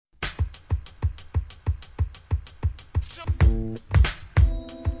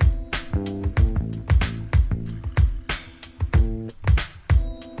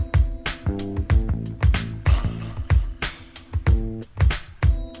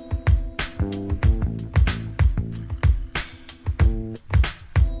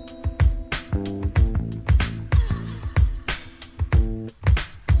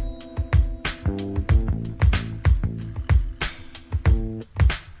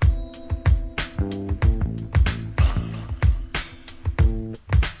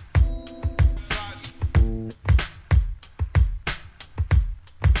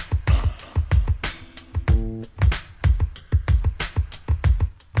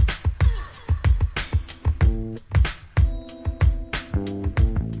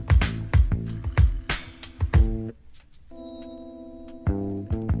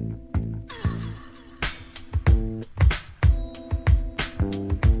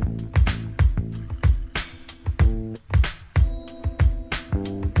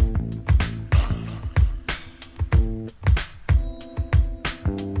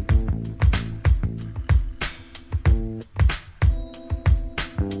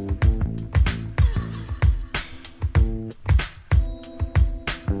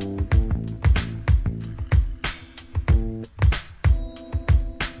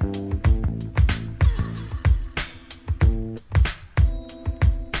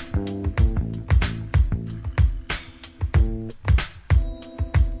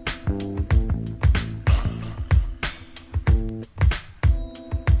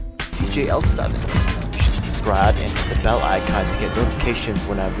djelf7. You should subscribe and hit the bell icon to get notifications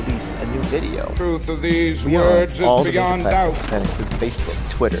when I release a new video. Truth of these We are words on all is the major beyond platforms. doubt. That includes Facebook,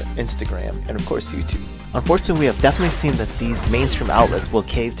 Twitter, Instagram, and of course YouTube. Unfortunately, we have definitely seen that these mainstream outlets will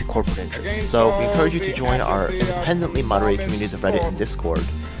cave to corporate interests, so we encourage you to join our independently moderated communities of Reddit and Discord.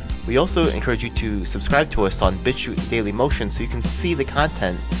 We also encourage you to subscribe to us on BitChute and Dailymotion so you can see the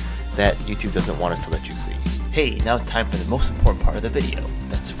content that YouTube doesn't want us to let you see. Hey, now it's time for the most important part of the video.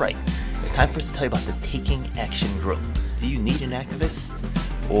 That's right. It's time for us to tell you about the Taking Action Group. Do you need an activist?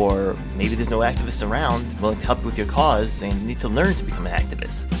 Or maybe there's no activists around willing to help you with your cause and you need to learn to become an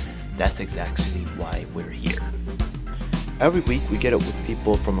activist. That's exactly why we're here. Every week we get up with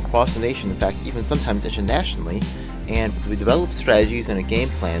people from across the nation, in fact even sometimes internationally, and we develop strategies and a game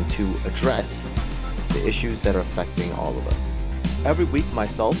plan to address the issues that are affecting all of us. Every week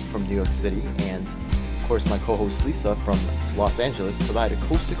myself from New York City and of course my co-host Lisa from Los Angeles provide a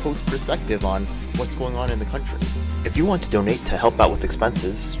coast-to-coast perspective on what's going on in the country. If you want to donate to help out with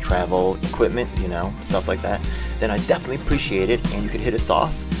expenses, travel, equipment, stuff like that, then I definitely appreciate it, and you can hit us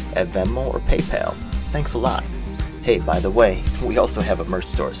off at Venmo or PayPal. Thanks a lot. Hey, by the way, we also have a merch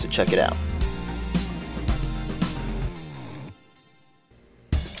store, so check it out.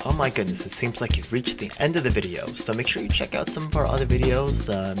 Oh my goodness, it seems like you've reached the end of the video, so make sure you check out some of our other videos.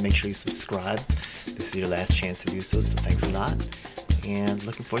 Make sure you subscribe. This is your last chance to do so thanks a lot. And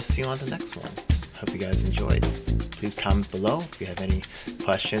looking forward to seeing you on the next one. Hope you guys enjoyed. Please comment below if you have any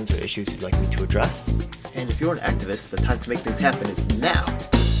questions or issues you'd like me to address. And if you're an activist, the time to make things happen is now.